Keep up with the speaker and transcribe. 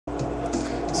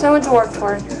So I went to Warped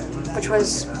Tour, which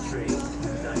was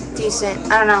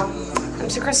decent. I don't know. I'm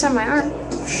so crusted on my arm.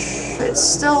 It's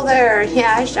still there.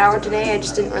 Yeah, I showered today. I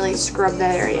just didn't really scrub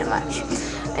that area much.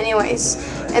 Anyways,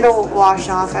 it'll wash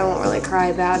off. I won't really cry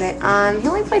about it. He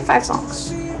only played 5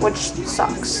 songs, which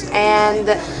sucks. And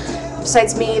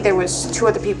besides me, there was 2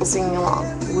 other people singing along,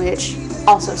 which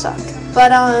also sucked.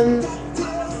 But I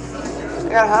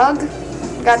got a hug.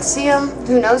 Got to see him.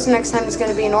 Who knows? Next time he's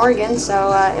going to be in Oregon,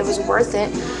 so it was worth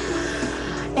it.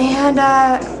 And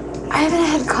I haven't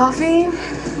had coffee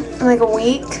in like a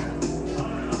week,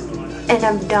 and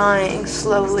I'm dying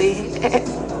slowly.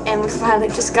 And we finally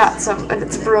just got some, and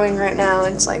it's brewing right now.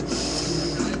 And it's like,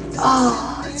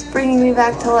 oh, it's bringing me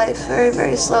back to life very,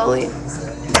 very slowly.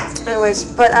 Anyways,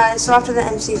 but so after the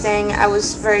MC thing, I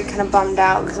was very kind of bummed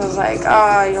out because I was like,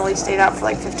 oh, you only stayed out for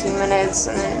like 15 minutes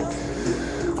and then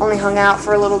only hung out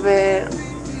for a little bit.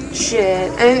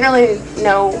 Shit. I didn't really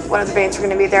know what other bands were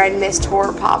going to be there. I missed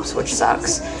Horror Pops, which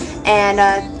sucks. And,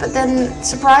 but then,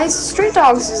 surprise, Street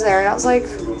Dogs is there. And I was like,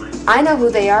 I know who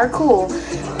they are, cool.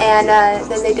 And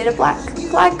then they did a black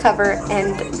flag cover,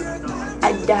 and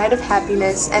I died of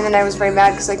happiness. And then I was very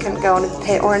mad because I couldn't go into the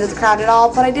pit or into the crowd at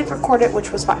all, but I did record it,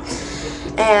 which was fine.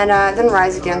 And then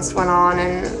Rise Against went on,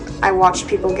 and I watched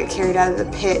people get carried out of the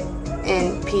pit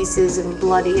in pieces and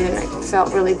bloody, and I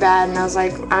felt really bad. And I was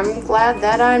like, I'm glad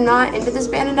that I'm not into this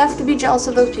band enough to be jealous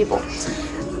of those people.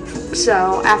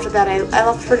 So after that, I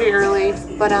left pretty early,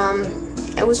 but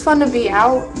it was fun to be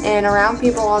out and around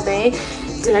people all day.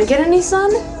 Did I get any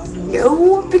sun?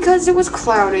 No, because it was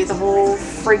cloudy the whole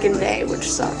freaking day, which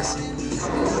sucks.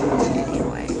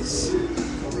 Anyways.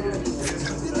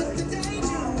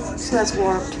 So that's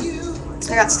Warped.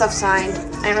 I got stuff signed.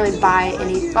 I didn't really buy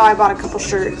any. Oh, I bought a couple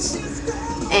shirts.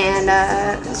 And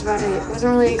that's about it. It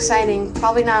wasn't really exciting.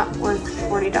 Probably not worth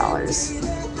 $40.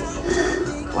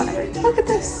 Whatever. Look at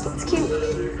this. It's cute.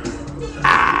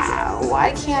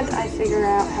 Why can't I figure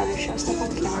out how to show stuff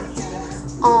on camera?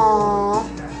 Aww.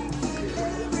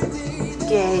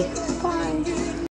 Gay.